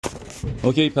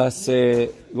اوکی، پس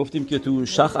گفتیم که تو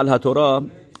شخ الهتورا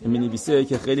می‌نویسه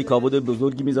که خیلی کاوش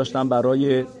بزرگی میذاشتن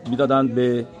برای میدادن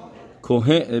به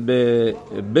کوهن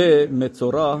به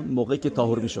متزورا موقعی که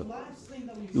طاهر میشد،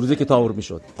 روزی که طاهر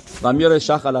میشد. و میاره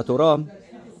شخ الهتورا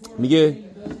میگه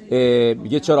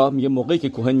چرا؟ میگه موقعی که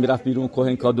کوهن میرفت بیرون،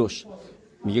 کوهن کادوش،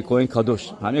 میگه کوهن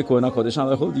کادوش، همه کوهنا کادوش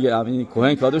هم خوب دیگه، همین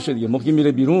کوهن کادوش دیگه. موقعی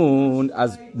میره بیرون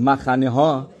از مخنه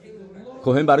ها،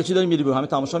 کوهن برای چی داره میره بیرون؟ همه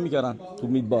تماشا میکردن تو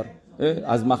میدبار.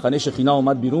 از مخنه شخینا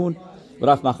اومد بیرون،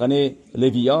 رفت مخنه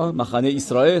لویا، مخنه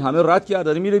اسرائیل، همه رد کرد،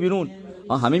 داره میره بیرون.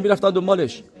 همه میرفتن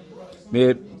دنبالش.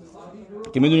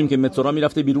 که میدونیم که متزورا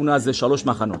میرفته بیرون از شالوش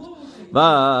مخنات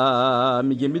و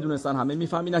میگه میدونستن، همه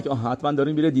میفهمیدن که حتما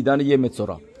داریم میره دیدن یه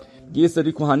متزورا. یه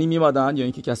سری کهانی میمادن یا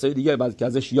اینکه کسای دیگه بعد که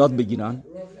ازش یاد بگیرن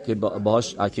که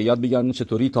باهاش که یاد بگیرن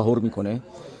چطوری طاهر میکنه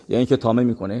یا اینکه تامه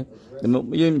میکنه.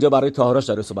 میگه اینجا برای طاهراش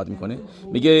داره صحبت میکنه.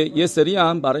 میگه یه سری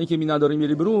هم برای اینکه مینا داریم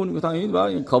میری بیرون، میگن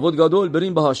این کاوت گادول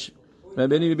بریم باهاش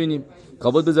ببینیم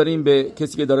کاوت بذاریم به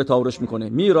کسی که داره طاهرش میکنه.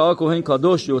 میرا کوهن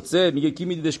کادوش یوتسه، میگه کی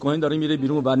میدیدش کوهن داره میره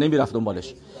بیرون و نمیرفت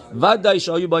دنبالش. و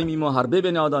دایشای با میما حربه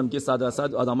بین آدم که 100%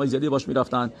 آدمای زیادی باش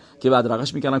میرفتن که بعد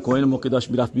رقش میکنن کوهن موقع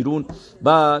داشت میرفت بیرون.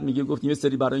 و میگه گفتیم یه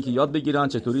سری برای اینکه یاد بگیرن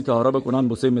چطوری طاهرا بکنن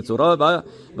واسه متزورا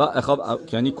و اخاب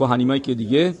یعنی کوهنیمایی که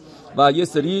دیگه. و یه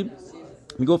سری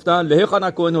میگفتن له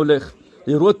خنا کوهن ولخ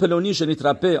رود پلونیش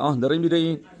نیترپه، داره میره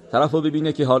این طرفو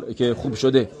ببینه که خوب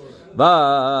شده. و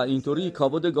اینطوری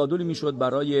کاوت گادولی میشد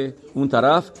برای اون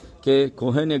طرف که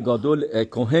کوهن گادول،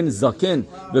 کوهن زاکن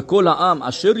به کل عام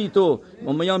اشریتو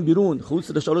میان بیرون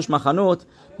خود شالوش مخنوت.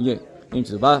 میگه این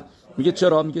چیز. و میگه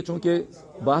چرا؟ میگه چون که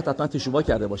باید حتما تشوبا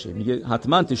کرده باشه. میگه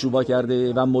حتما تشوبا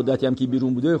کرده و مدتی هم که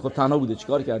بیرون بوده، خب تنها بوده،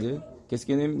 چیکار کرده؟ کسی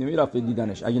که نمیرفت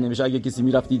دیدنش. اگه کسی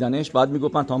میرفت دیدنش بعد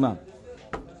میگفت من تمام.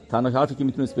 تنها حرفی که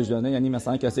میتونست بزنه یعنی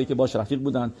مثلا کسایی که باش رفیق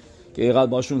بودن که اینقدر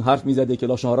باشون حرف میزده که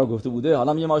لاشهارا گفته بوده،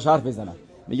 حالا میگه ماش حرف بزنن.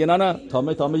 میگه نه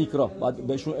تامه یکرا، بعد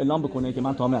بهشون اعلام بکنه که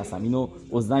من تامه هستم. اینو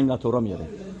عزنیم تورا میاره.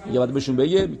 میگه بعد بهشون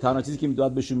بگه تنها چیزی که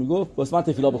میداد بهشون میگفت واسه من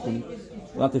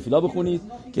تفیلا بخونید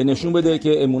که نشون بده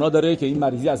که امونا داره که این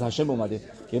مریضی از هشم اومده،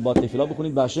 که با تفیلا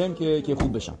بخونید به هشم که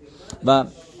خوب بشن. و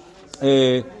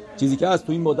چیزی که از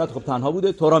تو این مدت خب تنها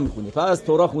بوده، تورا میخونه. پس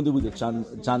تورا خونده بوده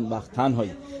چند وقت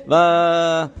تنهایی و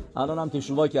الان هم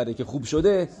تشووا کرده که خوب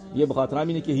شده. یه به خاطر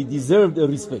همینه که he deserved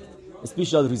a respect,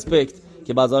 special respect،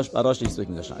 که بعضاش براش ریسپکت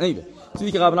می‌ذاشتن.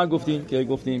 چیزی که قبلا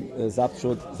گفتیم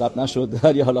ضبط نشد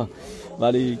ولی حالا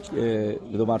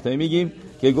دو مرتبه میگیم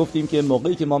که گفتیم که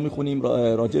موقعی که ما میخونیم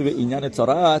راجع به اینان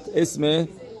تزارت، اسم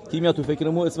کی میاد تو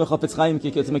فکرمون؟ اسم خافץ خایم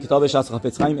که اسم کتابش از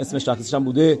خافץ خایم، اسم شخصیش هم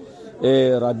بوده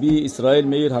ربی اسرائیل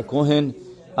میر هکوهن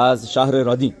از شهر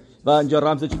رادین. و اینجا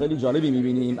رمزش خیلی جالبی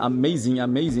میبینیم،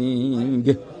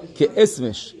 amazing که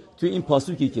اسمش توی این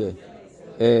پاسوکی که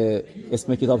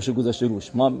اسم کتابش گذاشته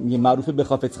روش ما معروفه به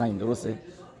خافץ خایم، درسته؟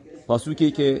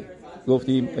 پاسوکی که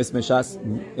گفتیم اسمش هست،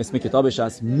 اسم کتابش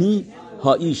هست می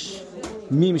هایش.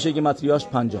 می میشه که متریاش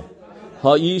 50،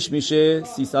 هایش میشه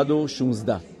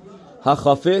 316، ها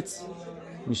خافץ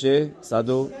میشه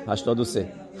 183،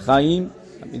 خایم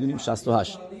میدونیم 68،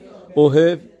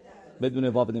 اوهب بدون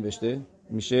واو نوشته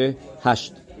میشه 8،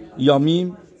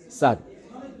 یامیم 100،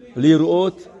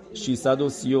 لیروت 637،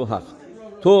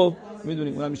 تو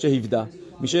میدونیم اونم میشه 17،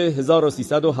 میشه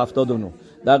 1379.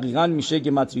 دقیقاً میشه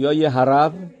که متریای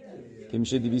حرب که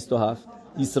میشه 207،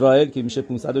 اسرائیل که میشه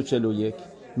 541،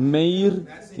 میر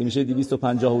که میشه 251،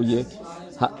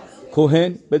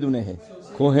 کوهن بدون ه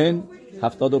کوهن 75،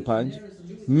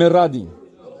 مرادین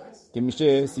که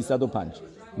میشه 305،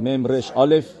 ممرش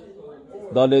الف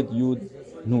دالت یود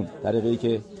نون، طریقی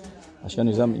که اشکال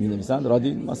نظام می‌نویسن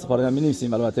رادین، ما سفارش هم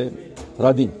می‌نویسیم البته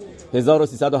رادین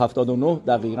 1379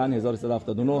 دقیقاً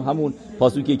 1379 همون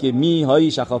پاسوکی که می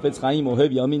های شخافץ خایم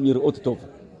اوهب یامین میرؤت تو.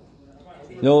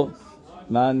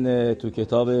 من تو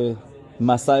کتاب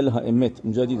مسائل ائمت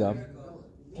اونجا دیدم،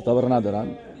 کتاب رو ندارم،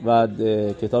 و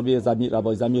کتاب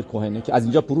ربای زمیر کوهنه که از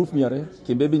اینجا پروف میاره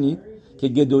که ببینید که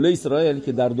گدوله اسرائیل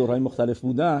که در دورهای مختلف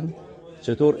بودن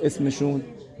چطور اسمشون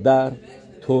در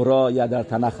تورا یا در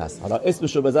تنخ هست. حالا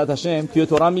اسمشو به ذات هشم توی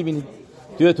تورا میبینید،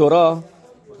 توی تورا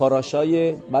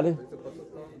پاراشای بله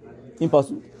این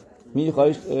پاسو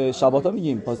میخواهش شباتا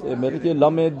میگیم میگه که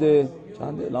لامد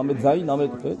چنده، لامد زای، لامد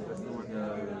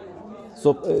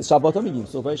صبح شباتا میگیم،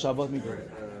 صبح شبات میگیم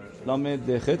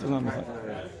لامد خط رو میخوام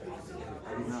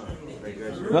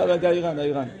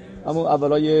دقیقاً اما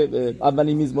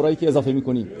اولین میزمورایی که اضافه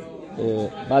میکنیم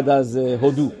بعد از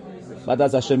هدو، بعد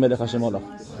از هشم ملک هشم الله.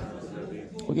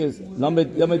 اوکی،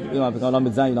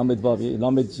 لامد زای، لامد واوی،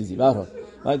 لامد چیزی به هر حال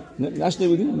نشنه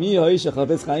بودیم می های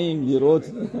شخافץ خایم لیروت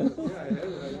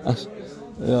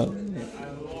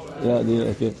یا دیگه.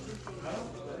 اوکی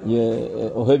یه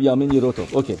اوهب یامین یروتو.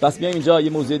 اوکی، پس بیایم اینجا یه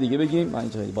موضوع دیگه بگیم. من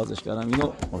اینجا بازش کردم اینو.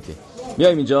 اوکی،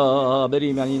 بیایم اینجا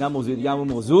بریم. یعنی نه موضوع دیگه، همون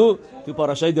موضوع تو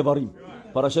پاراشای دواریم.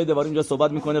 پاراشای دواریم اینجا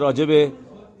صحبت میکنه راجع به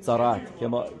زراعت که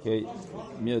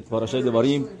میاد. پاراشای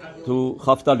دواریم تو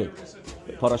خافتاله،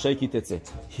 پاراشای کیتسه.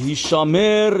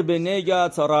 هیشامر بنگا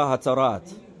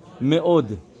زراعت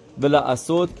معود بلا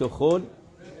اسود که خل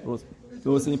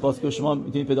درست. این پاسکو شما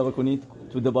میتونید پیدا بکنید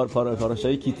تو دوبار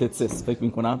پاراشای کیتسه فکر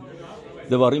میکنم.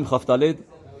 دواریم خافتاله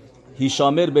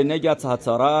هیشامر بنگا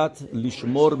زراعت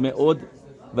لیشمور معود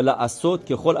بلا اسود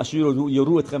که خل اشیر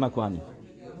یرو اتخم کوهانی.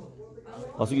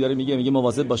 پاسوکی داره میگه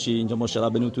مواظب باشی. اینجا مشرع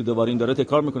بنو تو دواریم داره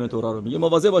تکرار میکنه تورا رو. میگه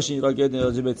مواظب باشین راجع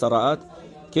به زراعت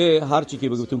که هر چی که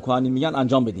بگوتون کوهانی میگن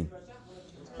انجام بدین.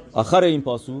 آخر این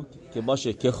پاسو که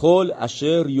باشه که خل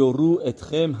اشر یورو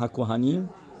اتخم هکوهنیم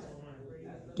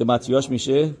که متیاش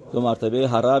میشه دو مرتبه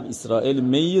حرب اسرائیل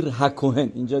میر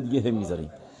هکوهن. اینجا دیگه هم میذاریم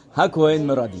هکوهن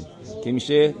مرادی که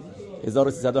میشه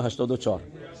 1384.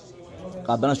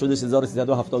 قبلا شده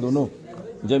 1379.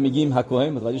 اینجا میگیم هکوهن.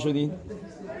 متوجه شدین؟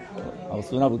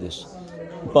 اصلا نبودش.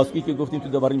 پاسکی که گفتیم تو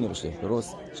دواریم نوشته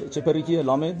درست. چه پریکیه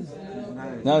لامد؟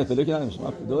 نه پریکی نمیشه.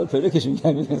 دوباره پریکش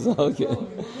میگم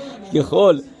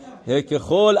که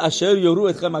خل اشر یورو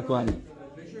اتخم کوهانی.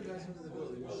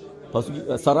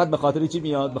 پاسو سرات به خاطر چی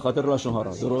میاد؟ به خاطر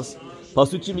راشوهارا. درست.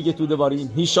 پاسو چی میگه تو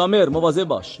دواریم؟ هیشامر مواظب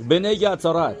باش. بنگا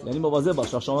زراعت یعنی مواظب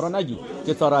باش راشوهارا نگی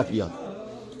که زراعت بیاد.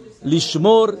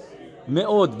 لیشمور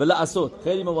معود ولا اسود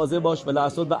خیلی مواظب باش ولا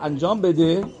اسود و انجام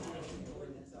بده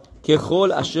که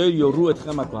خل اشر یورو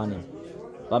اتخم کوهانی.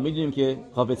 و میدونیم که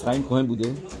حافظ خیم کوهن بوده.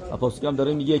 و پاسکی هم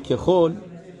داره میگه که خل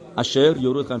اشر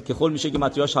یورو اتخم. که خل میشه که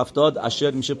متیاش 70،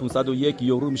 اشر میشه 501،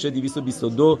 یورو میشه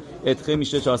 222، اتخم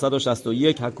میشه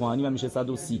 461، کوهانی هم میشه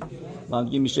 130. و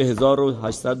میگه میشه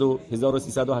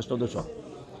 1384.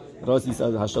 راست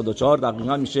 384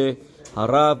 دقیقاً میشه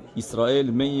حرب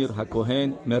اسرائیل میر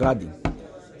هکوهن مرادی.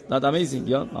 Not amazing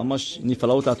یا اماش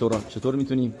نیفلاوت تورا. چطور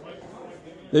میتونیم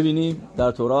ببینیم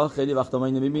در تورا؟ خیلی وقتا ما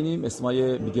اینو میبینیم.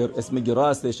 اسم گرا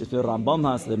هستش، اسم رمبام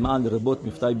هست. من ربوت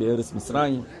مفتای به ارس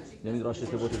مصرعیم یعنی راشته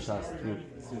بوتش هست تو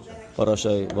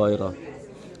پاراشای وایرا.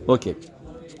 اوکی،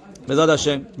 بذار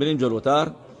داشتیم بریم جلوتر.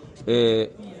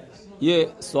 یه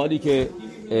سوالی که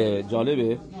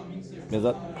جالبه،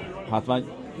 بذار حتما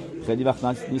خیلی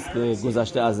وقت نیست که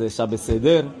گذشته از شب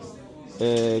صدر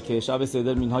که شب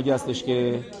صدر مینهاگی هستش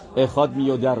که اخاد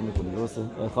میودر میکنی. درسته؟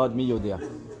 اخاد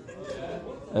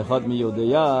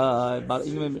میودر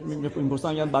برای این میپرسن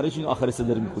میگن برای چی آخر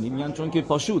صدر میکنیم؟ میگن چون که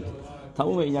پاشوت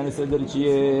تمام این یعنی صدر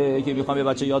چیه که میخوام به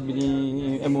بچه یاد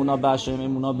بدیم امونا بشم،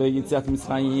 امونا به یتیت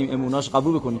میسراییم، اموناش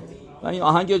قبول بکنیم. و این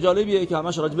آهنگ جالبیه که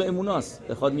همش راجع به اموناست.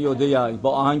 اخاد میوده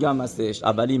با آهنگ هم هستش.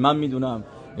 اولی من میدونم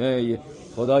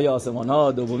خدای آسمان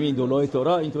ها، دومی دولای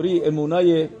تورا. اینطوری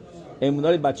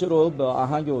امونای بچه رو با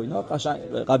آهنگ و اینا قشنگ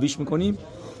قویش میکنیم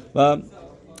و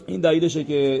این دلیلشه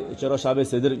که چرا شب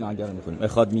صدر این آهنگ رو میکنیم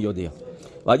اخاد میوده.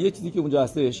 و یه چیزی که اونجا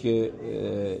هستش که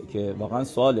واقعا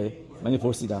سواله. من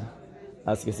پرسیدم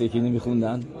از کسی که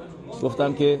نمیخوندن،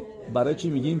 گفتم که برای چی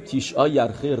میگیم تیشا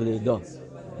یرخه ردا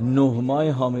 9 ماه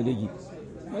حاملگی؟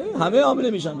 همه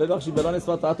حامله میشن. ببخشید بلا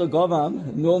نسبت حتی گاوم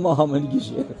 9 ماه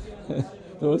حاملگیشه.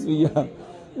 درست میگم؟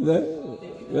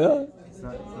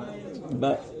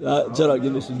 چرا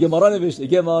گمارا نوشته؟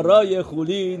 گمارای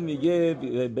خولین میگه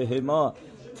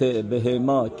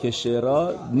بهما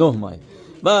کشرا 9 ماه.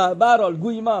 و به هر حال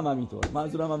گویی ما هم همینطور.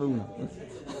 منظورم هم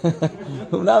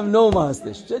اونم 9 ماه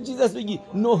هستش. چه چیز هست بگی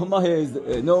 9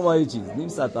 ماه چیز؟ نیم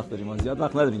ساعت وقت داریم، زیاد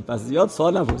وقت نداریم، پس زیاد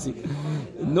سوال نپرسید.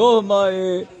 9 ماه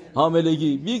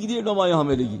حاملگی، بیگ دیر 9 ماه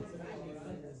حاملگی.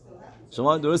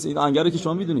 شما درست این آهنگ رو که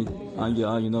شما میدونید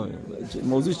آهنگ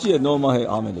موضوع چیه 9 ماه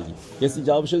حاملگی؟ کسی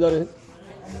جوابشو داره؟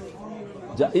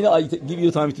 این I give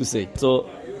you time to say.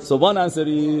 So one answer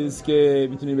is که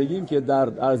میتونیم بگیم که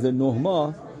در عرض 9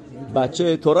 ماه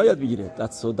بچه تورا یاد بگیره.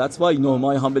 That's why 9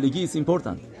 ماه حاملگی is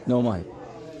important. 9 ماه.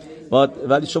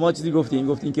 ولی شما چیزی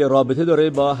گفتین که رابطه داره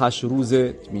با 8 روز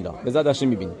میلاد. بذار داشتیم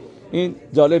میبینیم. این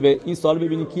جالبه. این سوال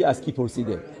ببینید کی از کی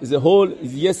پرسیده.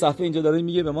 یه صفحه اینجا داره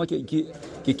میگه به ما که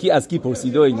کی از کی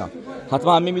پرسیده و اینا.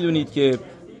 حتما همه میدونید که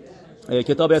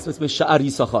کتاب اسم شعر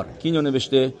یساخار کی اینو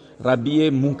نوشته؟ ربی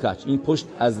موکچ. این پشت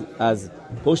از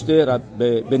پشت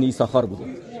بنی یساخار بوده.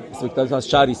 اسم کتاب از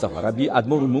شعر یساخار ربی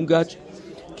ادمور موکچ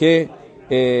که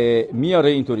میاره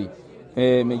اینطوری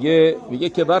میگه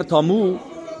که بر تامو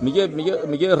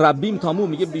میگه ربیم تامو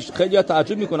میگه خیلی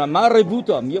تعجب میکنن من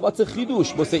ربوتا میگه واسه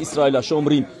خیدوش واسه اسرائیل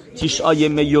شمریم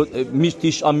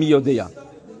تیشا میوده.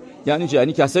 یعنی چه؟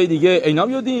 یعنی کسای دیگه اینا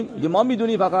میودیم میگه ما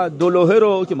میدونیم فقط دولوه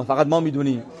رو که فقط ما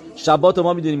میدونیم، شبات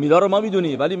ما میدونیم، میلا رو ما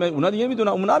میدونیم، ولی اونا دیگه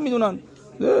میدونن، اونا هم میدونن.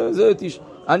 زیتیش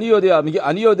انی یاده میگه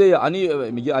انی یاده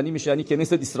میگه انی میشه یعنی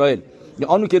کنیست اسرائیل یا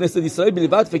آنو کنیست اسرائیل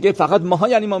بلیبد فکر فقط ماها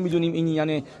یعنی ما میدونیم این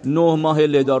یعنی 9 ماه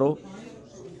لدا رو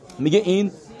میگه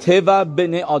این توا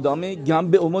بن آدم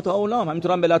گم به امت عالم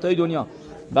همینطور هم ملت‌های دنیا.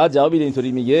 بعد جواب میده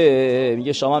اینطوری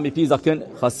میگه شما میپی زاکن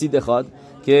خاصید خاد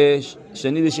که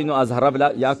شنیدش اینو از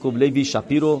هرب یعقوب لوی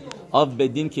شپیرو آف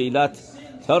بدین کیلت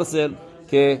ترسل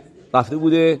که رفته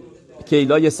بوده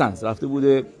کیلای سنز رفته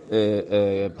بوده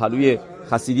پلوی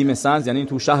خسیدیم سنز یعنی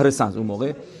تو شهر سنز اون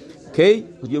موقع کی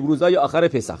یه روزای آخر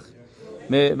پسخ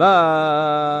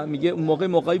و میگه اون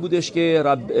موقعی بودش که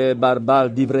بر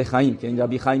دیور خایم که این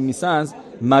ربی خایم میسنز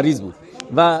مریض بود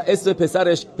و اسم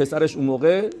پسرش اون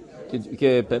موقع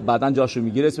که بعداً جاشو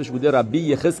میگیره اسمش بوده ربی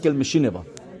یخزکل مشینوا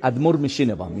ادمور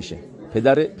مشینوا میشه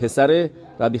پسر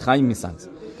ربی خایم میسنز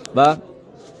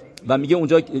و میگه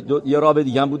اونجا یه راب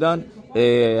دیگه هم بودن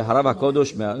هر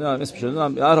وکادوش اسمش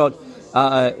نمیدونم هر حال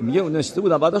میگه اون نشسته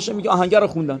بودن بعدش میگه آهنگر رو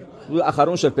خوندن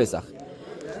اخرون شب پسخ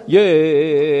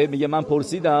میگه من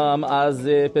پرسیدم از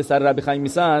پسر ربی خایم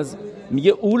میسنز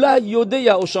میگه اولا یوده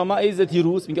یا اوشاما ایز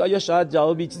تیروس میگه آیا شاید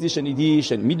جوابی چیزی شنیدی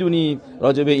میدونی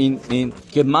راجع به این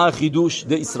که ما خیدوش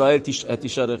ده اسرائیل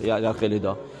تیشار یا خیلی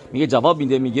دا میگه جواب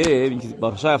میده میگه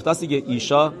بارشا هفتاست که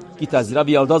ایشا کی تزریع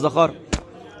بیالدا زخار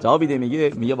جواب میده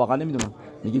میگه واقعا نمیدونم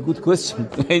میگه گود کوئسچن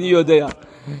این یوده یا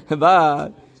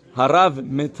بعد هرب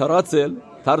متراتل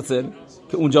ترسل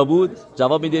که اونجا بود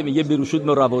جواب میده میگه بروشود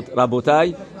من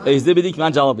ربوتای ایزده بدی که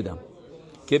من جواب بدم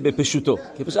که به پشوتو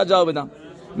که پشت جواب بدم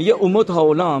میگه امت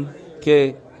هاولام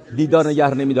که دیدار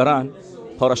نگه نمیدارن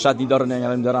پاراشت دیدار نگه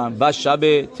نمیدارن و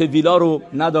شب تویلا رو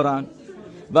ندارن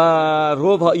و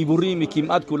روح ها ایبوری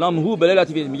میکیمت کلام هو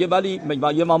بلیلتی میگه ولی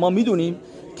ما میدونیم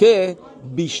که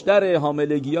بیشتر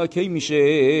حاملگی ها کی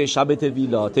میشه شب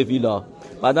تویلا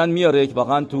بعدن میاره که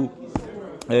واقعا تو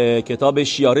کتاب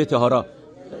شیاره تهارا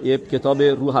یه کتاب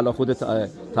روح علا خود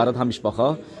ترد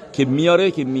همیشباخا که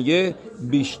میاره که میگه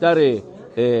بیشتر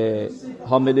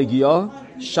حاملگی ها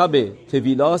شب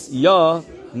تویلاس یا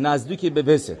نزدیک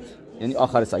به وسط یعنی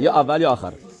آخر سا یا اول یا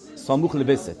آخر ساموخ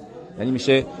لوسط یعنی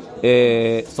میشه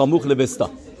ساموخ لوستا.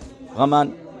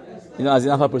 من اینو از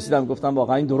این نفر پرسیدم گفتم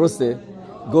واقعا این درسته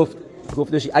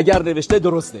گفتش اگر نوشته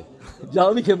درسته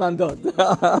جوابی که من داد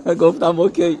گفتم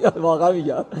اوکی واقعا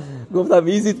میگم گفتم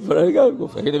ایزیت فرگم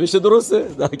گفت اگه نوشته درسته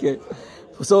که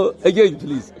so again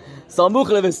please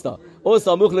ساموخ لوستا او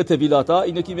ساموخ لتویلاتا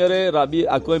اینو که میاره ربی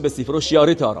اکوین به سفرو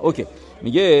شیاره تارا اوکی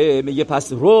میگه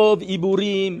پس روب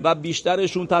ایبوریم و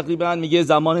بیشترشون تقریبا میگه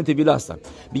زمان تویلا هستن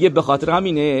میگه به خاطر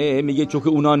همینه میگه چون که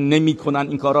اونا نمیکنن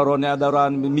این کارا رو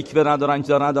ندارن میکوه ندارن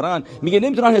چیزا ندارن میگه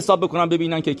نمیتونن حساب بکنن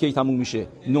ببینن که کی تموم میشه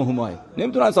 9 ماه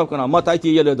نمیتونن حساب کنن ما تایید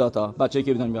یه داتا بچه‌ای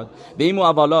که بدن میاد به این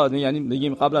اولاد یعنی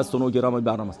میگیم قبل از سونوگرام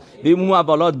برنامه است به این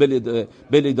اولاد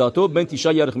بل داتو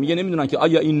بنتیشا یارخ میگه نمیدونن که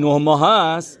آیا این 9 ماه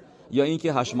هست یا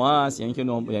اینکه 8 ماه است یا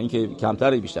اینکه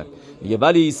کمتره بیشتر میگه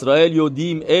ولی اسرائیل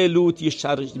یودیم الوت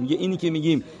شرش میگه اینی که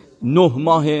میگیم 9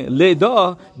 ماه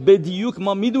لدا به دیوک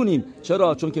ما میدونیم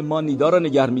چرا چون که ما نیدا رو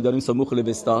نگه میداریم سموخ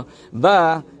لوستا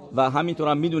و همینطور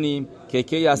هم میدونیم که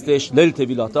کی هستش لیل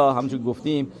تویلاتا همونجور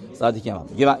گفتیم ساعتی که هم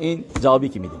میگه و این جوابی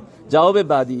که میدیم. جواب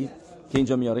بعدی که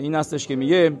اینجا میاره این هستش که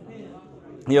میگه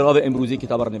یه راوی امروزی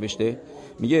کتاب رو نوشته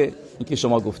میگه اینکه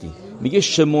شما گفتی میگه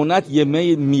شمونت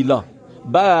یمه میلا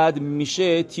بعد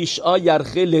میشه تیشا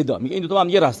یرخه لدا میگه این دو تا هم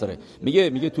یه راست داره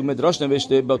میگه تو مدراش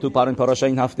نوشته تو پاراشا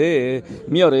این هفته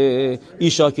میاره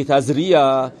ایشا کی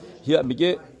تزریع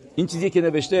میگه این چیزی که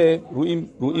نوشته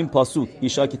رو این پاسوک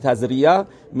ایشا کی تزریع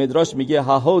مدراش میگه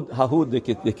هاهود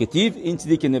کتیو این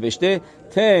چیزی که نوشته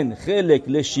تن خلق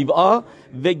لشیبا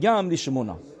و گم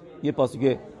لشمونا یه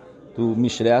پاسوک تو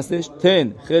میشله هستش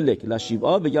تن خلق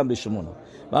لشیبا و گم لشمونا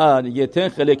بعد یه تن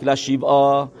خلق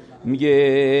لشیبا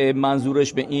میگه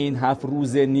منظورش به این 7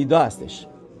 روز نیدا هستش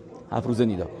 7 روز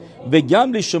نیدا و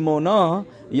گم لشمونا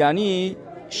یعنی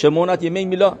شمونت یمین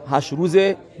میلا 8 روز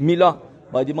میلا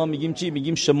بعد ما میگیم چی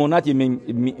میگیم شمونت یمین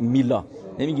میلا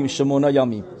نمیگیم شمونا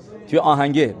یامیم توی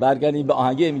آهنگه برگردیم به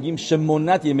آهنگه میگیم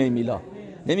شمونت یمین میلا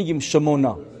نمیگیم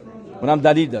شمونا اونم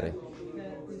دلیل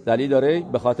داره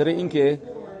به خاطر اینکه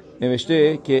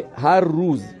نوشته که هر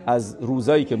روز از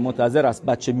روزایی که منتظر است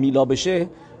بچه میلا بشه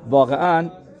واقعا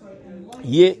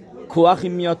یه کوخی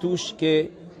میاد توش که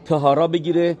طهارا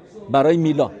بگیره برای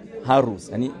میلا هر روز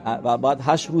یعنی بعد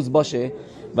 8 روز باشه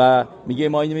و میگه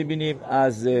ما اینو میبینیم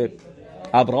از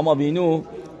ابراهام آوینو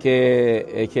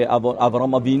که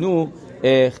ابراهام آوینو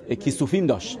کیسوفیم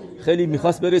داشت خیلی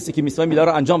میخواست برسه که میسوای میلا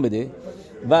رو انجام بده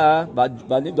و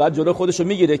بعد جلو خودشو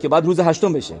میگیره که بعد روز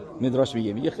هشتم بشه. مدراش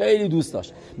میگه خیلی دوست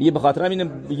داشت، میگه به خاطر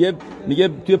همین میگه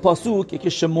توی پاسوک که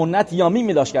شمونت یامی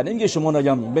میلاش کرد، نمیگه شمونت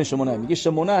یامی به شمونت، میگه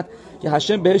شمونت که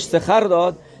هشم بهش سخر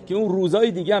داد که اون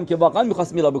روزای دیگه هم که واقعا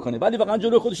می‌خواست میلا بکنه ولی واقعا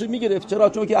جلو خودشو میگرفت. چرا؟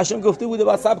 چون که هشم گفته بوده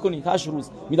بعد صبر کنید 8 روز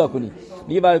میلا کنید.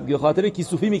 میگه به خاطر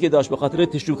کیسوفیمی که داشت، به خاطر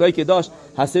تشویقایی که داشت،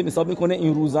 حساب حساب میکنه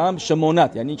این روزا هم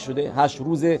شمونت، یعنی شده 8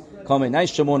 روز کامل، نه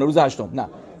شمونه روز هشتم، نه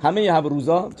همه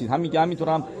روزا همینطور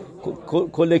هم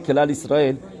کل کلال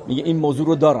اسرائیل میگه این موضوع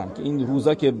رو دارن که این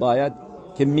روزا که باید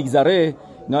که میگذره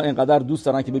اینا اینقدر دوست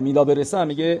دارن که به میلا برسن.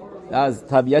 میگه از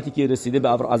طبیعتی که رسیده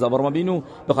به از آوارما بینو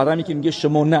به خاطر اینکه میگه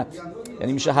شمونت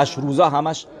یعنی میشه 8 روزا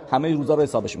همه روزا رو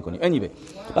حسابش میکنیم. انیوی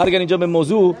برگردیم اینجا به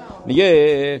موضوع.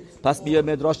 میگه پس بیا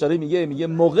مدراش داره میگه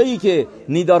موقعی که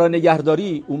نیدارا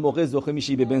نگهداری اون موقع زخه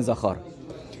میشی به بن زخار.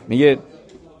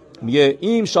 میگه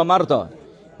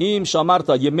این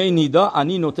شامرتا یمی نیدا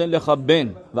انی نوتن لخا بن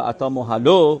و اتا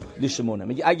محلو لشمونه.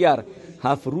 میگه اگر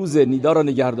 7 روز نیدا رو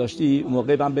نگه داشتی اون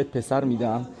موقع من بهت پسر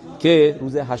میدم که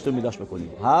روز 8 میلاش بکنی.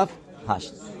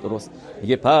 8 درست.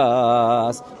 میگه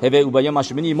پس هوه اوبایا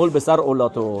مشمنی مول بسر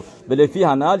اولاتو بلفی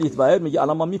هنال یتبایر. میگه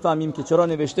الان ما میفهمیم که چرا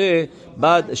نوشته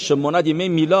بعد شمونت یمی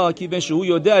میلا کی بن شو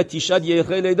یوده تیشد یه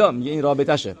خیلی دا. میگه این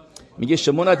رابطشه. میگه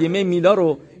شمونت یمی میلا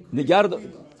رو نگه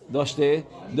داشته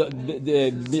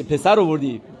پسر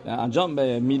آوردی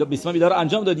انجام میلا بیسما میلا رو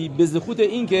انجام دادی به زخوت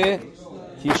این که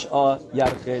تیشا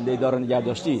یرخه لیدار نگه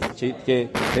داشتی که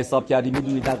حساب کردی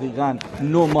میدونی دقیقاً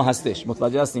 9 ماه هستش.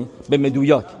 متوجه هستین به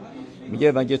مدویاک.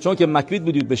 میگه چون که مکوید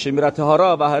بودید به شمیرت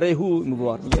هارا و هره هو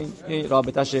مبار. میگه این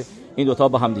رابطش این دوتا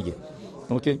با هم دیگه.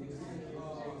 اوکی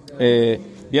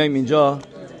بیایم اینجا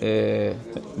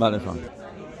بله فهم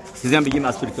چیزی هم بگیم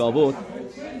از پرکه آبود.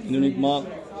 میدونید ما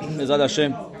ازاد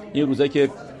هشم این روزایی که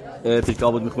پرکه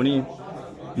آبود میخونیم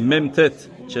ممتت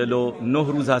 49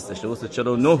 روز هستش. درسته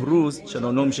 49 روز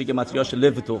 49 میشه که متریاش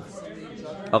لفتوف.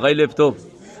 آقای لفتوف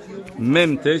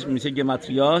ممتش میشه که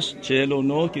متریاش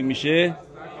 49 که میشه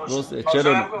درسته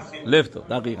 49 لفتوف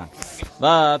دقیقاً.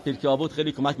 و پرکه آبود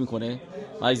خیلی کمک میکنه.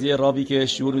 مایزی رابی که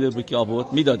شعور میده پرکه آبود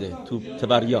میداده تو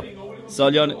تبریا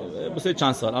سالیان مثلا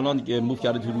چند سال الان موو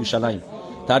کرده تو یروشلایم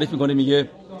تعریف میکنه. میگه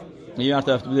یه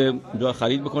مرتبه بوده جا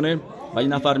خرید بکنه و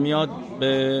این نفر میاد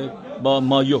با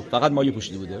مایو، فقط مایو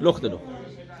پوشیده بوده لخت.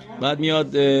 بعد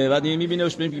میاد بعد میبینه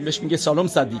بهش میگه سلام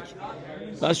صدیق.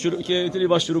 بعد شروع که اینطوری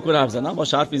باش شروع کنه حرف زدن،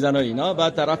 باش حرف میزنه اینا.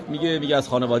 بعد طرف میگه از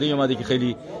خانواده اومده که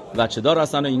خیلی بچه دار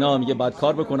هستن و اینا. میگه بعد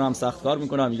کار بکنم، سخت کار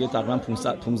میکنم. میگه تقریبا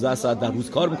 15 ساعت در روز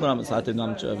کار میکنم، ساعت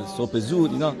صبح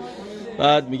زود اینا.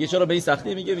 بعد میگه چرا به این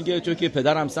سختی؟ میگه چون که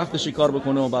پدرم سختش کار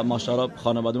بکنه و ماشاءالله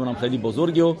خانواده‌مون هم خیلی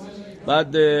بزرگه و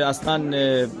بعد اصلا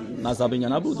مذهبی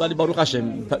نبود ولی باروخ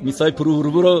هشم میسای پرو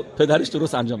رو پدرش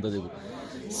درست انجام داده بود.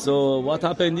 So what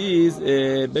happened is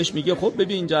بهش میگه خب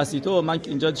ببین اینجا هستی تو، من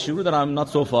اینجا شروع دارم not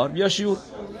so far بیا شیور.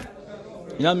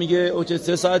 اینا میگه اوکی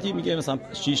 3 ساعتی، میگه مثلا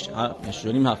 6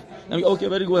 نیم 7. میگه اوکی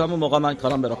بری گو همون موقع من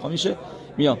کارم براخا میشه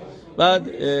میام. بعد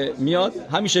میاد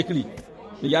همین شکلی،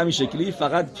 میگه همین شکلی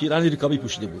فقط پیرن رکابی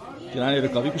پوشیده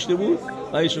بود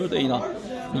و اینا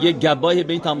میگه گبای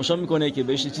به این تماشا میکنه که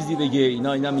بهش چیزی بگه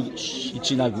اینا میگه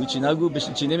چی نگو بهش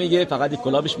چی نمیگه، فقط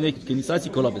کلا بهش میده که کنیسه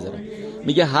کلا بزنه.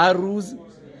 میگه هر روز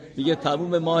میگه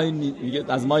تموم میگه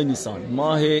از ماه نیسان،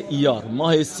 ماه ایار،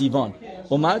 ماه سیوان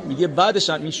اومد. میگه بعدش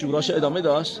هم این شوراش ادامه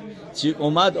داشت،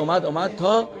 اومد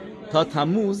تا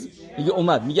تموز. میگه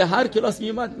اومد، میگه هر کلاس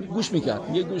میومد گوش میکرد.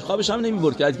 میگه گوش خوابش هم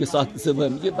نمیبرد که دیگه ساعت 3.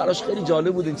 میگه براش خیلی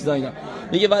جالب بود این چیزا اینا.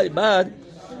 میگه بعد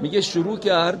میگه شروع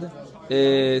کرد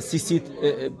سیسیت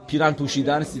پیرن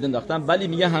پوشیدن سیدن انداختن، ولی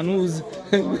میگه هنوز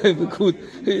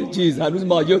هنوز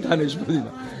مایو تنش بود.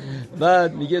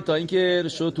 بعد میگه تا اینکه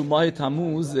شد تو ماه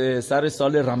تموز سر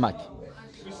سال رمک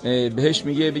بهش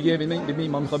میگه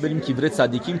ببین ما میخوام بریم کبرت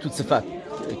صدیقیم تو صفت،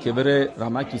 کبر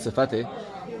رمک تو صفته.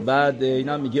 بعد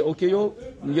اینا میگه اوکیو،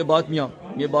 میگه باهات میام،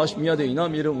 میگه باش میاد اینا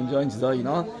میره اونجا این چیزا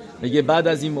اینا. میگه بعد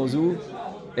از این موضوع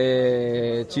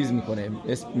چیز میکنه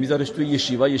میذارش توی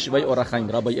یشیوای اورخیم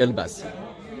ربای البس.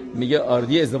 میگه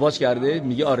آردی ازدواج کرده،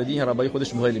 میگه آردی ربای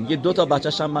خودش مهله. میگه 2 تا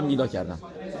بچه‌ش هم من میلا کردم.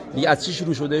 میگه از چی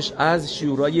شروع شدش؟ از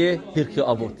شورای پرکه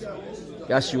آوت.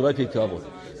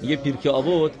 میگه پرکه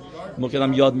آوت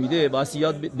موقعم یاد میده واسه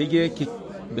یاد بگه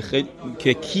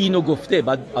که کینو گفته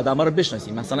بعد آدما رو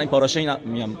بشناسیم. مثلا این پاراشه اینا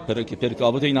میام پرکه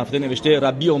آوت این هفته نوشته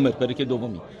ربی عمر پرکه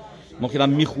دومی. موقعم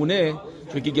میخونه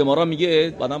چون که گمارا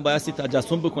میگه آدم باید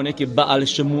تجسم بکنه که بعل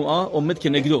شموعا امت که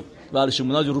نگدو، بعل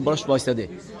شموعا رو براش وایساده.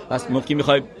 پس موقعی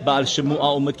میخوای بعل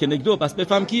شموعا امت که نگدو پس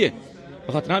بفهم کیه.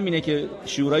 به خاطر همینه که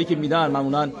شورایی که میدن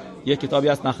معمولا یه کتابی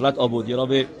از نخلت آبود یا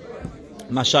به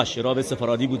مشش راب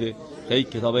سفرادی بوده، خیلی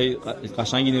کتابای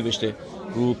قشنگی نوشته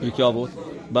رو پرکی آوت.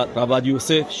 بعد ربی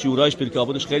یوسف شورایش پرکی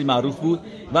آوتش خیلی معروف بود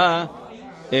و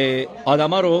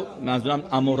آدما رو منظورم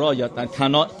امورا یا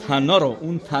تنا رو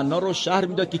اون تنا رو شهر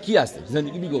میداد که کی هسته،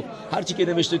 زندگی میگفت، هر چی که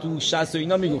نوشته تو 60 و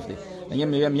اینا میگفته.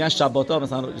 میگن شباتا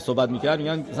مثلا صحبت میکرد،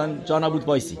 میگن مثلا جا نبود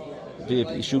وایسی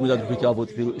شروع میداد پرکی آوت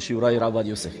شورای ربی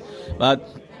یوسف. بعد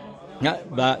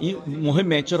و این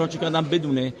مهمه، چرا؟ چون آدم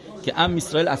بدونه که ام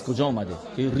اسرائیل از کجا اومده،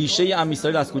 که ریشه ام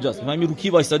اسرائیل از کجاست، بفهمیم رو کی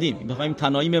وایسادیم، بفهمیم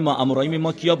تناییم ما، اموراییم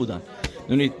ما کیا بودن.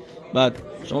 ببینید بعد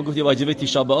شما گفتی واجبه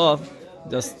تیشا بآب،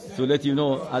 just to let you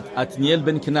know اتنیل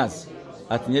بن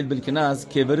کنز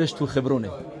کبرش تو خبرونه،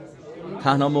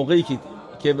 تنها موقعی که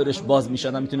کبرش باز میشه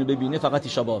آدم میتونه ببینه فقط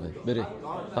تیشا بآبه، بره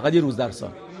فقط یه روز در سال.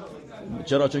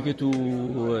 چرا؟ چون که تو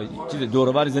دور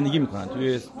و بر زندگی میکنن،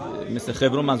 توی مثل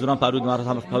خبرون منظورم پرود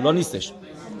مرحله نیستش،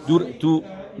 دور تو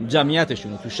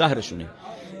جمعیتشونه، تو شهرشونه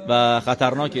و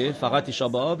خطرناکه. فقط تیشا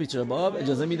بآب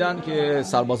اجازه میدن که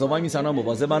سربازا وای میسن و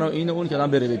مواظبن و این و اون که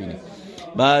آدم بره ببینه.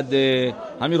 بعد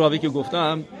همین راوی که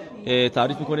گفتم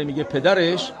تعریف میکنه، میگه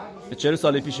پدرش 40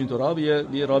 سال پیش اینطورا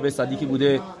یه رابع صدیقی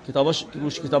بوده، کتاباش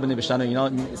روش کتاب نوشتن و اینا،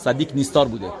 صدیق نیستار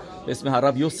بوده به اسم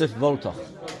ربی یوسف والتاخ.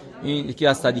 این یکی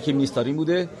از صدیقین نیستارین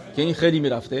بوده که این خیلی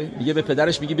میرفته، میگه به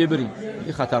پدرش میگه ببریم،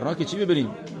 میگه خطرناکه، چی ببریم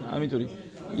همینطوری،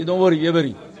 میگه دونوری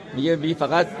ببریم، میگه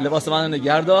فقط لباس منو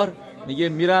نگهدار، میگه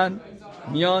میرن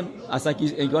میان اصلا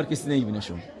انگار کسی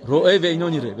نمیبینهشون، روئه و اینو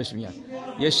نیره بهش میگن.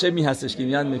 یه شمی هستش که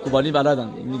میگن کوبالی بلدن،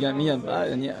 میگن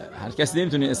یعنی هر کسی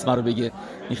نمیتونه اسم رو بگه.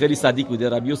 این خیلی صدیق بوده،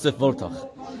 ربی یوسف والتاخ.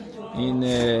 این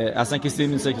اصلا کسی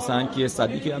نمیدونه که سن که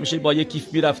صدیقی همیشه با یه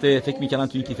کیف میرفته، فکر میکنن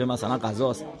تو این کیف مثلا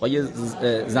غذاست، با یه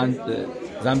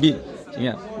زنبیل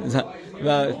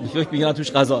و فکر میکنن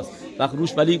توش غذاست، وقت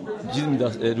روش ولی چیز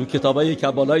مینداخته، رو کتابای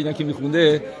کبالا اینا که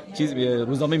میخونده چیز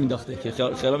روزنامه مینداخته که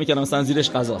خیال میکنن مثلا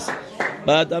زیرش غذاست.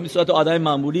 بعد همین صورت آدم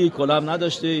معمولی، کلام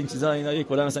نداشته، این چیزا اینا، یه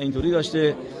کلام مثلا اینطوری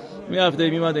داشته، میرفته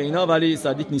میومده اینا، ولی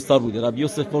صدیق نیستار بوده، ربی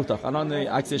یوسف والتاخ. الان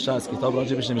عکسش هست، کتاب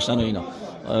راجبش نوشتن و اینا،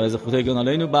 از خودی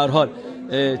گنالینو. به هر حال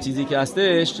چیزی که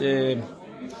هستش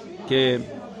که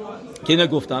اینو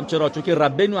گفتم چرا؟ چون که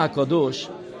ربنو اکادوش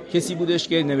کسی بودش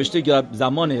که نوشته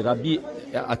زمان ربی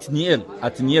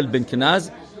اتنیل بن کنز،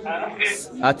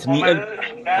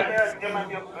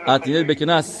 اتنیل بن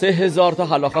کنز 3000 تا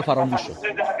هلاخا فراموش شد.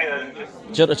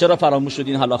 چرا فراموش شد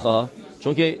این هلاخا؟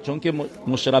 چون که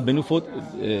مشرب بنو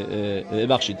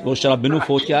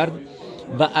فوت کرد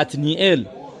و اتنیل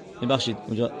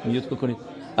اونجا میوت بکنید،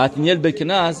 اتنیل بن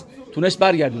کنز تونست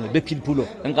برگردونه به پیلپولو،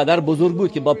 انقدر بزرگ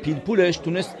بود که با پیلپولش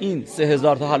تونست این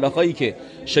 3000 تا هلاخایی که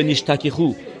شنیش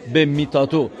تکیخو به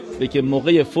میتاتو به که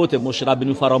موقع فوت مشرب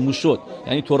بنو فراموش شد،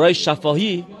 یعنی تورای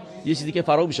شفاهی یه چیزی که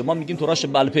فراموش میشه، ما میگیم توراش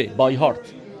بلپه بای هارت،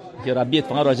 که ربی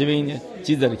اتفاقا راجع به این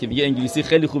چیز داره که میگه انگلیسی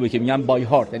خیلی خوبه که میگن بای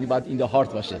هارت، یعنی باید این دا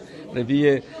هارت باشه.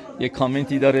 ربی یه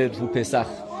کامنتی داره تو پسخ،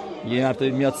 یه مرتبه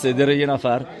میاد صدر یه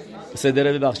نفر، صدر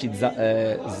ببخشید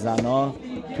زنا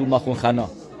تو مخونخنا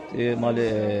مال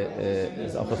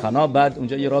خنا، بعد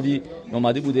اونجا یه راوی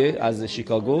اومده بوده از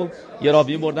شیکاگو، یه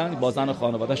راوی بردن با زن و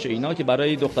خانواده‌اش و اینا که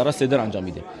برای دخترها صدر انجام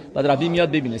میده. بعد راوی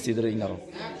میاد ببینه صدر اینا رو،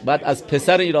 بعد از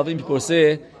پسر این راوی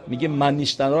میپرسه، میگه من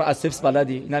نیشتن رو از حفظ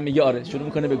بلدی؟ اینا میگه آره، شروع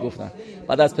میکنه به گفتن.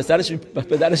 بعد از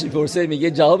پدرش میپرسه،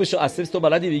 میگه جوابشو از حفظ تو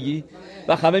بلدی بگی؟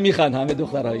 و همه میخندن، همه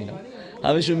دخترها اینا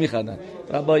همه‌شون میخندن.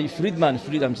 ربی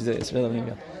فریدم چیزا اسم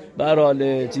نمیاد. به هر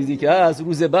حال چیزی که از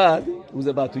روز بعد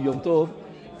تو یوم توب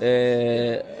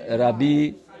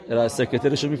ربی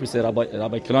سکرترشو میفرسته،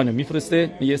 ربی کلانو میفرسته،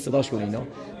 میگه صداش کن اینا.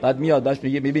 بعد میاد باش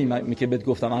میگه ببین من که بهت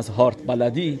گفتم از هارت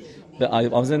بلدی، I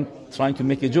wasn't trying to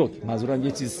make a joke، منظورم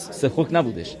یه چیز سفخک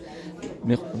نبودش،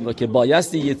 که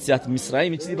بایستی یه سیات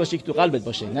مصرعی چیزی باشه که تو قلبت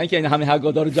باشه، نه که این همه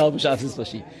حقادار جوابش اساس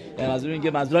باشی. یعنی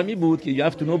منظورم این بود که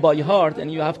you have to know by heart and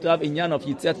you have to have inyan of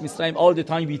یه مصرعی all the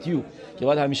time with you، که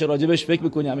باید همیشه راجبش فکر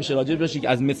بکنی، همیشه راجبش باشی که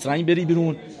از مصرعی بری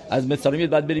بیرون، از مصرعی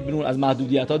بعد بری بیرون، از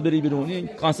محدودیتات بری بیرون. این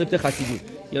کانسپت خاصی بود.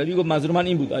 یعنی میگم منظور من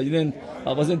این بود، I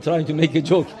wasn't trying to make a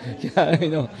joke you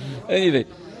know. anyway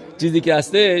چیزی که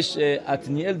هستش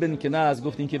اتنیل بن کنز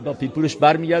گفتیم که با پیلپولش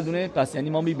برمیگردونه. پس یعنی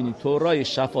ما میبینیم تورای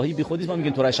شفاهی بی خودی، ما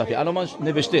میگیم تورای شفاهی، الان ما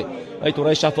نوشته ولی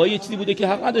تورای شفاهی چیزی بوده که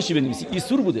حق نداشتی بنویسی،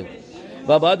 ایسور بوده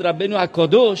و بعد ربنو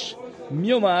اکادوش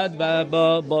میومد و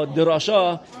با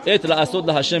دراشا اطلع اسود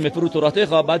لهشم فرو توراته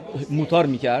بعد موتار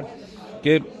میکرد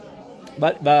که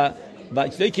و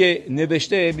چیزی که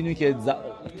نوشته میدونید که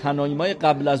تنایمای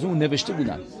قبل از اون نوشته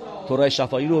بودن. تورای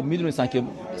شفاهی رو میدونستن که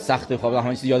سخته، خواب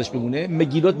همین چیز یادش بمونه.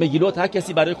 مگیلوت هر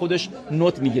کسی برای خودش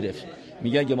نوت میگرفت،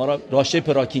 میگن گمارا راشه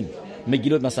پراکین،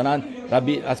 مگیلوت مثلا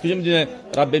ربی از کجا میدونه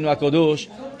ربی اکادوش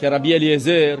که ربی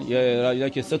الیعزر یا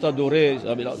که 3 تا دوره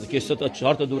که 3 تا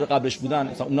 4 تا دوره قبلش بودن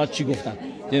مثلا اونا چی گفتن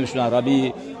نمیشون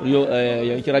ربی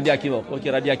یا که ربی عکیوا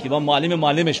که ربی عکیوا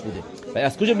معلمش بوده و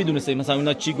از کجا میدونه مثلا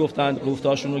اونا چی گفتن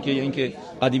گفتاشونو که یا اینکه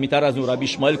قدیمی‌تر از اون ربی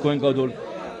اسماعیل کوهن گادول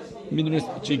میدونه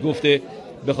چی گفته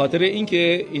به خاطر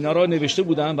اینکه اینا را نوشته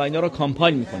بودن و اینا را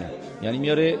کامپایل میکنه یعنی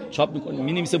میاره چاپ میکنه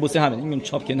مینویسه واسه همه این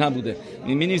چاپ که نبوده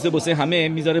مینویسه واسه همه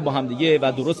میذاره با هم دیگه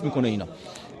و درست میکنه اینا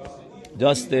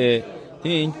just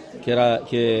think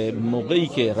که موقعی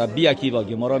که ربی عکیوا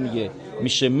گمارا میگه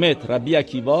میشه مت ربی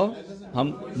عکیوا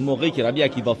هم موقعی که ربی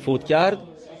عکیوا فوت کرد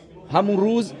همون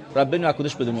روز ربی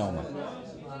اکادوش به دنیا اومد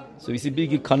so we see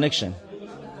big connection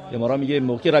گمارا میگه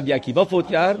موقعی ربی عکیوا فوت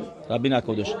کرد ربی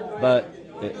اکادوش و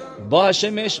با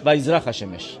هشمش و ازرخ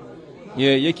هشمش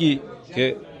یکی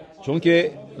که چون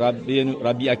که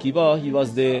ربی عکیوا he was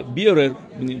the bearer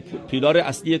پیلار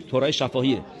اصلی تورای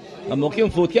شفاهیه و موقعی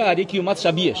اون فوت کرد یکی اومد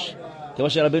شبیهش که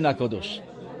باشه ربی اکادوش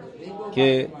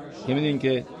که میدونین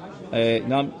که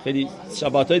اینا خیلی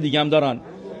شباهت‌های دیگه هم دارن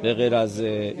به غیر از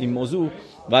این موضوع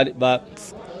و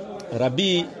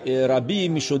ربی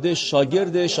میشده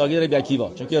شاگرد ربی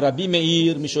عکیوا چون که ربی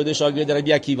meir میشده شاگرد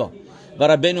ربی عکیوا و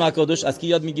ربی اکادوش از کی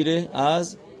یاد میگیره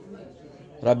از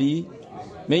ربی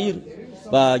meir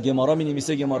و گمارا می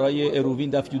نویسه گمارای اروین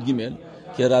دفت یود گیمل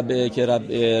که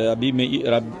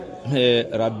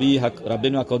ربی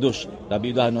اکادوش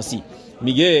ربی دهناسی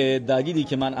میگه دلیلی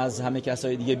که من از همه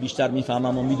کسای دیگه بیشتر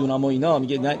میفهمم و میدونم و اینا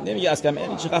میگه نمیگه از کم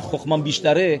یعنی چقدر خخمام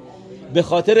بیشتره به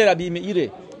خاطر ربی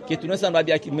میره که تونستم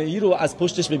ربی میر رو از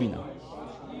پشتش ببینم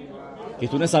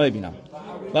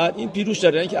بعد این پیروش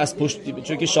داره یعنی که از پشت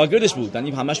چون که شاگردش بود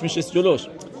یعنی همش میشست جلوش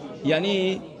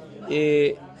یعنی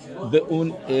به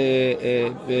اون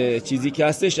چیزی که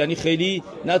هستش یعنی خیلی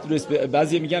نتونست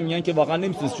بعضی میگن که واقعا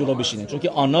نمیتونست جلو بشینه چون که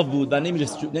آناف بود و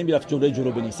نمیرفت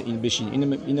جلو بنویسه این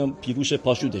بشین اینو پیروش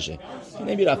پاشودشه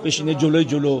نمیرفت بشینه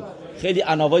جلو خیلی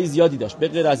عناوای زیادی داشت به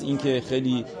غیر از اینکه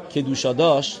خیلی کدوشا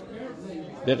داشت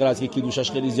به غیر از اینکه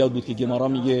کدوشاش خیلی زیاد بود که گمارا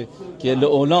میگه که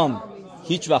لعولام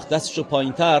هیچ وقت دستشو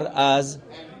پایینتر از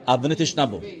اونتش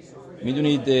نبود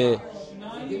میدونید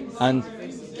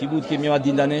کی بود که میاد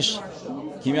دیدنش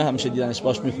کی میاد همیشه دیدنش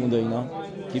باش میخوند و اینا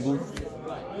کی بود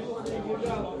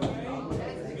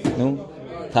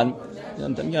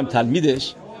میگم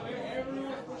تلمیدش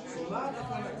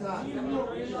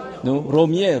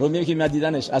رومیه که میاد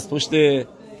دیدنش از پشت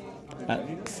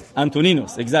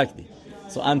انتونینوس exactly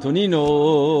so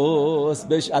انتونینوس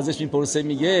بهش ازش میپرسه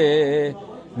میگه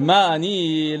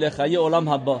معنی لخیه عالم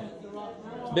حبا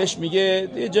بهش میگه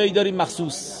یه جایی داری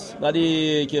مخصوص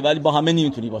ولی با همه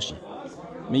نمیتونی باشی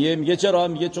میگه چرا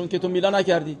میگه چون که تو میلا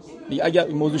نکردی میگه اگر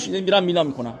این موضوع شده میرم میلا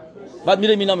میکنم بعد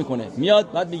میره میلا میکنه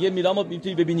میاد بعد میگه میلامو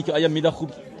میتونی ببینی که آیا میلا خوب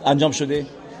انجام شده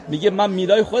میگه من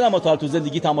میلای خودم رو تا تو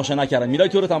زندگی تماشا نکردم میلای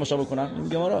تو رو تماشا بکنم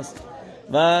میگه ما راست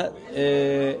و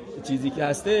چیزی که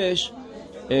هستش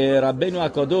ربی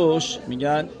اکادوش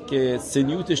میگن که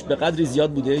سنیوتش به قدری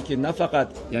زیاد بوده که نه فقط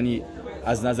یعنی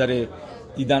از نظر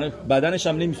دیدن بدنش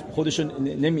هم خودشو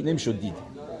نمیشد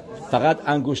دید فقط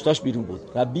انگشتاش بیرون بود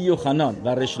ربی و خنان و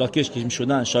رشلاکش که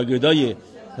میشدن شاگردای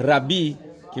ربی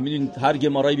که میدونید هر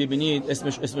گمارایی ببینید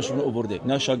اسمشون رو آورده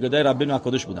اینا شاگردای ربی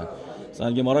اکادوش بودن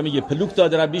مثلا گمارا میگه پلوک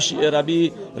داد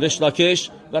ربی رشلاکش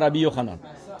و ربی و خنان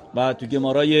و تو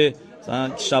گمارای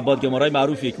مثلا شبات گمارای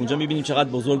معروفیه که اونجا میبینیم چقدر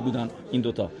بزرگ بودن این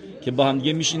دوتا که با هم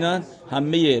دیگه میشینن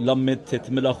همه لامتت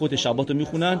ملاخوت شبات رو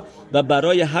میخونن و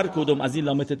برای هر کدوم از این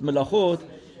لامتت ملاخوت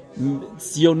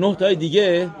 39 تا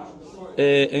دیگه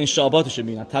انشاباتش رو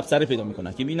میبینن تبصره پیدا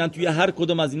میکنن که میبینن توی هر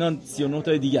کدوم از اینا 39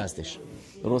 تا دیگه هستش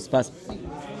درست پس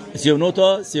 39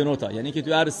 تا یعنی که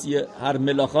توی هر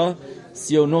ملاخا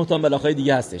 39 تا ملاخای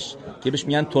دیگه هستش که بهش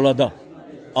میگن تولادا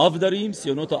آف داریم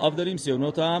 39 تا آف داریم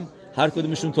 39 تا هم هر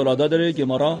کدومشون تولادا داره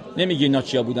گمارا نمیگه اینا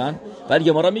چیا بودن ولی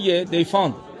گمارا میگه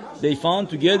they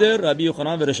found together ربی و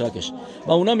خنان و رشاکش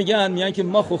و اونا میگن که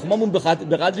ما خخمامون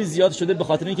به قدری زیاد شده به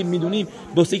خاطر اینکه میدونیم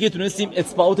بسته که تونستیم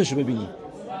اصبعاتشو ببینیم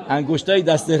انگشتای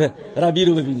دست ربی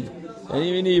رو ببینیم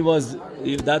یعنی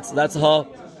that's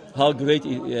how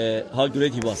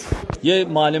great he was یه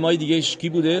معلمای دیگه کی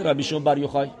بوده ربی شون بر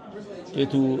یوخای که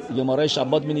تو گمارای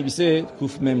شبات می‌نویسه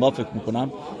کوف منبا فکر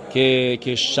می‌کنم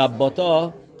که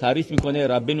شباتا تعریف میکنه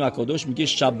ربی اکادوش میگه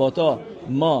شباتا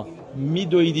ما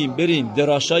میدویدیم بریم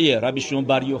دراشای ربی شون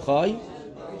بر یوخای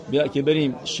که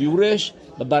بریم شیورش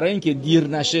و برای اینکه دیر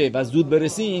نشه و زود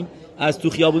برسیم از تو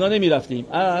خیابونا نمیرفتیم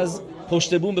از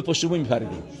پشت بوم به پشت بوم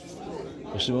میپریدیم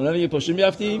پشت بوم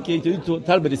میرفتیم که اینطوری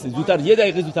زودتر برسیم زودتر یه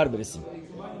دقیقه زودتر برسیم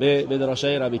به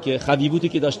دراشای ربی که خبیبوتی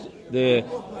که داشت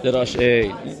دراش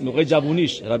موقع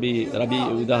جوونیش ربی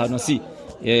دهرناسی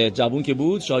جوون که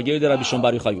بود شاگرد ربی شون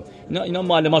بر یوخای بود. اینا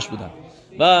معلماش بودن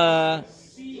و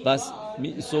بس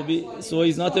so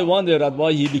he's not a wonder that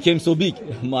why he became so big.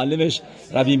 معلمش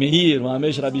ربی مهیر،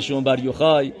 معلمش ربی شون بر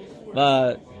یوخای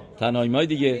و تنهایی‌های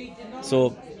دیگه.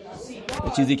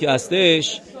 چیزی که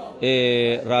هستش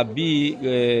ربی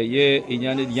یه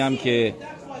اینیان دیگه هم که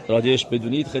راجعش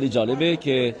بدونید خیلی جالبه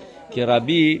که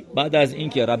ربی بعد از این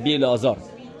که ربی الازار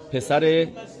پسر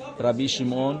ربی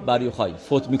شیمون بر یوخای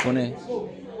فوت میکنه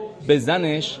به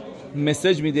زنش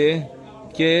مسیج میده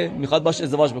که میخواد باش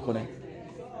ازدواج بکنه.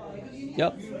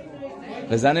 یا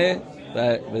به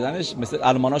زنش مثل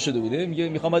المانا شده بوده، میگه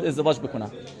میخوام باید ازدواج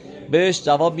بکنم. بهش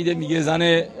جواب میده، میگه زن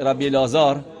ربی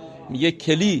الازار میگه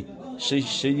کلی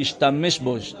شیشتمش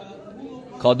باش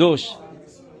کادوش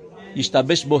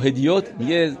یشتبش با هدیوت،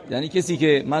 میگه یعنی کسی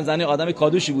که من زن آدم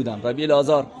کادوشی بودم ربی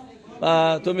الازار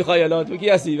و تو میخوای الان تو کی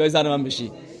هستی و زن من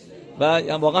بشی. و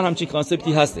واقعا همچین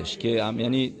کانسپتی هستش که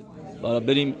یعنی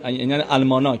بریم یعنی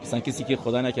المانا مثلا کسی که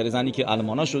خدا نکرده زنی که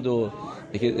المانا شد و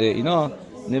اینا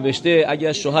نوشته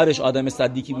اگه شوهرش آدم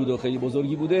صدیقی بود و خیلی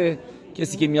بزرگی بوده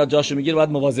کسی که میاد جاشو میگیره باید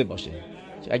مواظب باشه.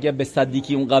 اگه به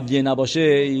صدیقی اون قبلیه نباشه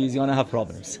ایزیان have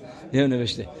problems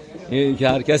نوشته که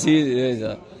هر کسی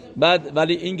بعد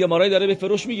ولی این گمارای داره به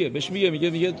فروش میگه بهش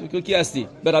میگه تو کی هستی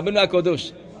به ربی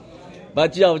نکادوش.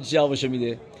 بعد جوابش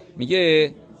میده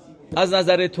میگه از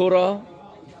نظر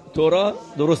تورا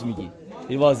درست میگی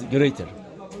he was greater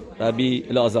ربی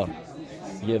الازار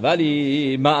میگه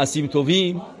ولی معصیم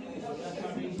تویم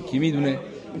کی میدونه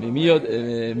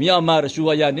میامر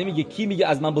شوهر نمیگه کی میگه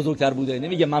از من بزرگتر بوده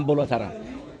نمیگه من بالاترم.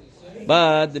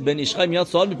 بعد بن ایشخای میاد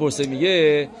سوال میپرسه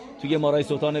میگه توی مارای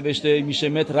سلطان نوشته میشه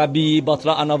مت ربی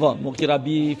باطلا اناوا موقع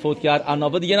ربی فوت کرد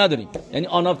اناوا دیگه نداریم یعنی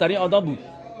آناوترین آدم بود.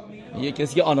 میگه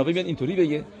کسی که آناوی میاد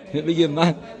اینطوری بگه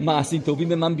من معصیم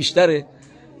توبیم من بیشتره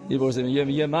میپرسه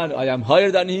میگه من I am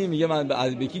higher than him میگه من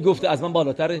به کی گفته از من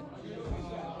بالاتره.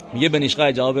 میگه بن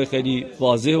ایشخای جواب خیلی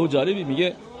واضح و جالبی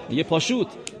میگه پاشوت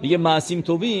میگه معصیم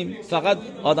توبیم فقط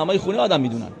آدمای خونه آدم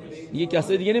میدونن میگه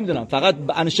کسی دیگه نمیدونن فقط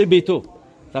انشه بیتو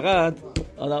فقط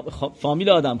فامیل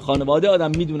آدم خانواده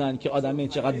آدم میدونن که آدم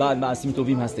چقدر بعد معصوم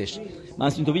توبیم هستش.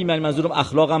 معصوم توبیم یعنی منظورم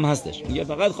اخلاق هم هستش. میگه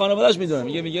فقط خانواده‌اش میدونن.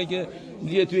 میگه که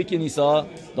دیگه توی کنیسا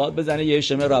داد بزنه یه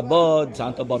شمه ربا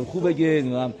چند تا بارو خوب بگه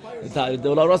نمیدونم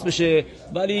دلار راست بشه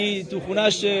ولی تو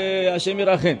خونش هشم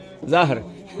رخن زهر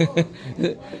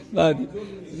بعد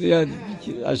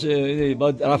یعنی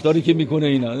بعد رفتاری که میکنه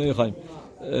اینا نمیخوایم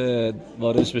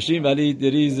واردش بشیم ولی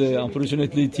دریز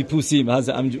unfortunately تیپوسیم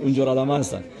اونجور آدم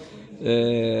هستن.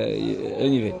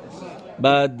 anyway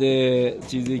بعد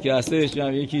چیزی که هستش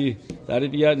یکی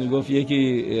تعریف کرد میگفت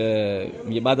یکی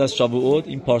میگه بعد از شابوت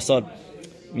این پارسال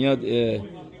میاد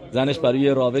زنش برای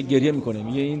راوه گریه میکنه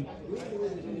میگه این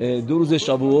 2 روز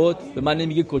شابوت به من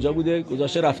نمیگه کجا بوده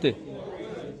گذاشته رفته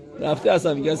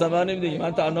اصلا میگه اصلا من نمیدونم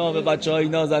من تنها به بچه‌ها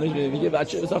اینا زنش میگه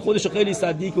بچه مثلا خودشو خیلی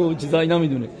صدیق و چیزا اینا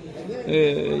میدونه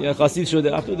یا خاصیل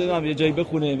شده رفته بودم یه جایی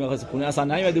بخونه می‌خواست خونه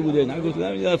اصلا نیومده بوده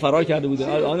نگفتم فرار کرده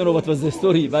بوده آن ربات واز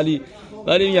استوری ولی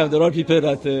میگم there are people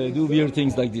that do weird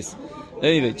things like this.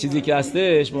 anyway چیزی که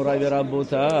هستش مرای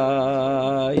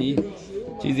ربوتای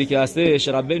چیزی که هستش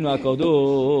ربی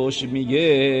نوکادوش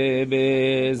میگه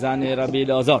به زن ربی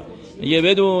الازار میگه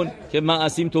بدون که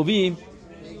معصیم توبیم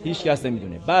هیچ کس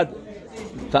نمیدونه بعد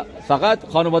فقط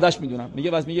خانواده‌اش میدونن.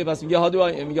 میگه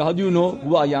how do you know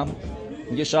who I am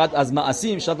میگه شاید از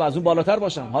معصیم شاید از اون بالاتر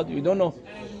باشم how do you don't know.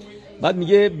 بعد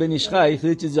میگه بن ایشخای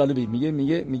خیلی چیز جالبی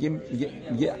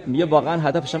میگه واقعا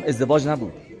هدفش هم ازدواج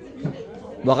نبود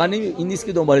واقعا این نیست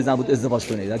که دنبال زن بود ازدواج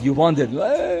کنه that you wanted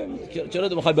چرا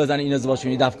تو میخوای با زن این ازدواج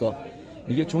کنی دفکا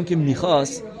میگه چون که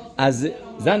میخواست از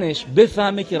زنش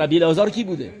بفهمه که ربی الازار کی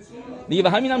بوده. میگه و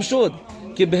همین هم شد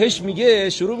که بهش میگه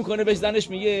شروع میکنه بهش زنش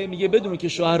میگه بدون که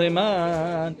شوهر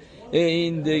من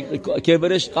این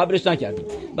قبرش نکردیم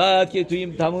بعد که توی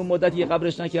این تمام مدتی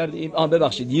قبرش نکردیم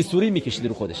ببخشید یه سوری میکشید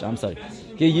رو خودش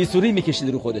که یه سوری میکشید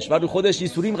رو خودش و رو خودش یه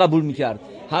سوریم قبول میکرد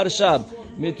هر شب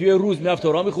توی روز میرفت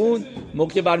تورا میخوند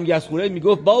موقع که برمیگشت خونه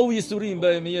میگفت با یه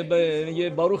سوریم میگه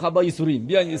باروخ با یه سوریم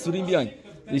بیاین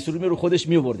یه سوریم رو خودش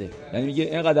میآورده یعنی میگه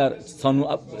اینقدر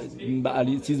صانوع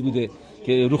علی چیز بوده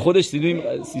که رو خودش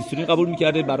سیستوری قبول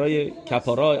میکرده برای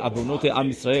کفارا ابرونوت ام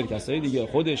اسرائیل کسایی دیگه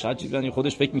خودش هر چیزی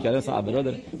خودش فکر میکرده اصلا ابرا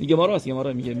داره میگه ما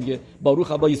میگه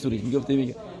باروخ با یسوری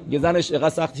میگه زنش اقا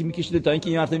سختی میکشیده تا اینکه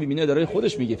این وقت میبینه داره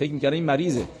خودش میگه فکر میکرده این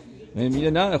مریضه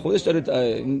میگه نه خودش داره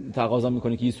تقاضا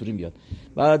میکنه که یسوری بیاد.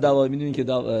 بعد میدونین که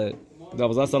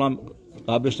 12 سال هم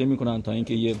قبرش نمیکنن تا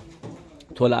اینکه یه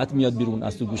طلعت میاد بیرون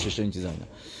از تو گوشش این چیزا اینا.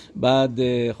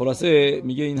 بعد خلاصه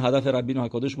میگه این هدف ربی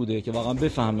حکادش بوده که واقعا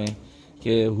بفهمه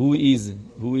که who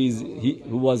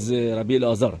was ربی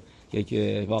الازار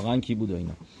که واقعا کی بوده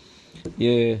اینا.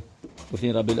 یه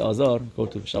گفتین ربی الازار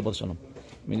تو شبات شلوم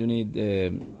میدونید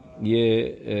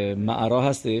یه معرا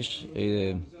هستش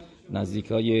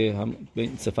نزدیکای هم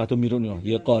صفت و میرون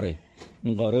یه قاره.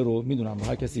 این قاره رو میدونم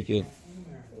هر کسی که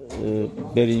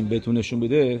بریم بهتون نشون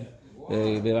بده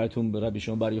ببرتون ربی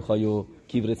شما برای خای و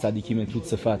کیبر صدیکی من توت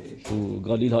صفت تو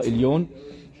گالیل ها الیون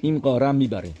این قاره هم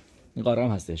میبره. این قاره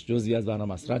هم هستش جزئی از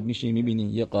برنامه است. رد میشین میبینین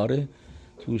یه قاره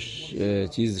توش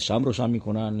چیز شم روشن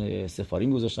میکنن سفارین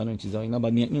گذاشتن و این چیزا اینا.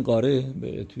 بعد این قاره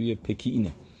توی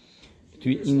پکینه.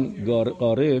 توی این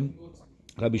قاره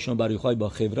ربی شما برای خای با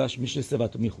خبرش میشسته و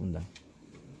تو میخوندن.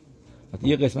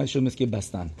 یه قسمتیشو مثل که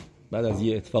بستن بعد از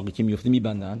یه اتفاقی که میفته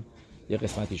میبندن یه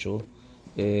قسمتیشو.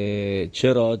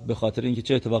 چرا؟ به خاطر اینکه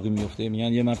چه اتفاقی میفته.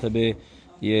 میگن یه مرتبه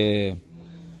یه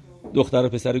دختر و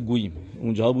پسر گوییم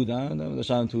اونجا بودن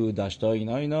داشتن تو دشتا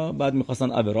اینا بعد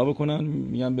میخواستن عبرا بکنن.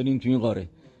 میگن بریم تو این قاره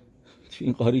تو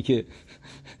این قاری که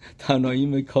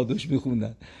تنایم کادوش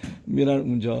میخوندن میرن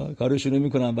اونجا کارشونو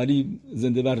میکنن ولی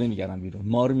زنده بر نمیگردن بیرون.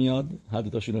 مار میاد هر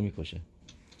دوتاشونو میکشه.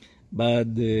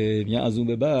 بعد میگن از اون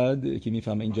به بعد که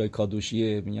میفهمه این جای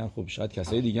کادوشیه میگن خب شاید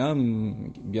کسای دیگه هم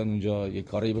بیان اونجا یه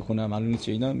کاری بکنن معلوم نیست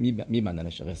چه اینا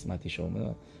میبندنش قسمتیشو.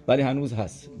 ولی هنوز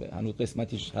هست هنوز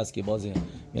قسمتیش هست که باز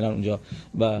میرن اونجا.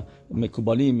 و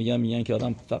مکوبالی میگن که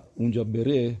آدم اونجا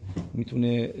بره میتونه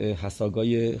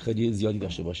حساگای خیلی زیادی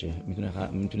داشته باشه.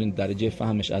 میتونه درجه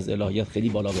فهمش از الهیات خیلی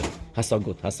بالا بره.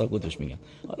 حساگوتش میگن.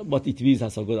 حالا با تیتویز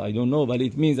حساگوت I don't know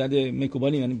ولی میزده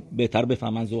مکوبالی یعنی بهتر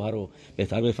بفهمن ظهر رو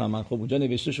بهتر بفهمن. خب اونجا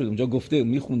نوشته شده اونجا گفته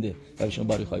میخونده روشون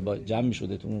باری خواهی با جمع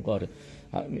میشده تو اون قاره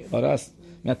است.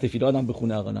 میاد تفیلات هم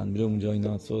بخونه اقلا میره اونجا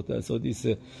اینا. so this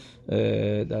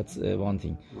that's one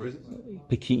thing.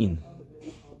 Pekin.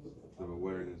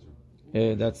 Where in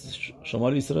Israel? That's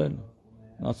Shomal Israel.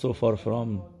 Not so far from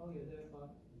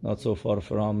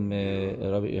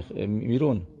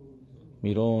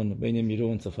Miron بین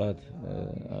میرون صفت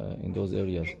in those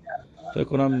areas. فکر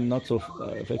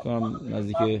کنم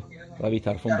نزدیک ربی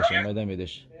طرفون باشه. اومدم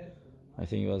یادش I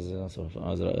think it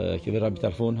was که به ربی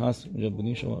طرفون هست اونجا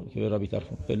بودین شما که به ربی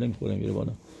طرفون خیلی نمیخوره میره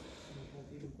بالا.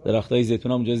 درختای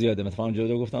زیتون هم اونجا زیاده. مثلا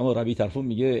اونجا گفتم ربی طرفون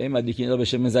میگه این مدیکی اینا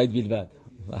بشه مزید بیل و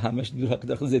همش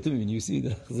درخت زیتون میبینی یوسی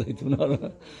درخت زیتون ها رو.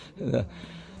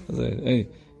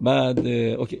 بعد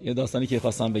اوکی یه داستانی که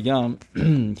خواستم بگم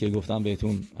که گفتم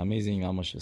بهتون امیزینگ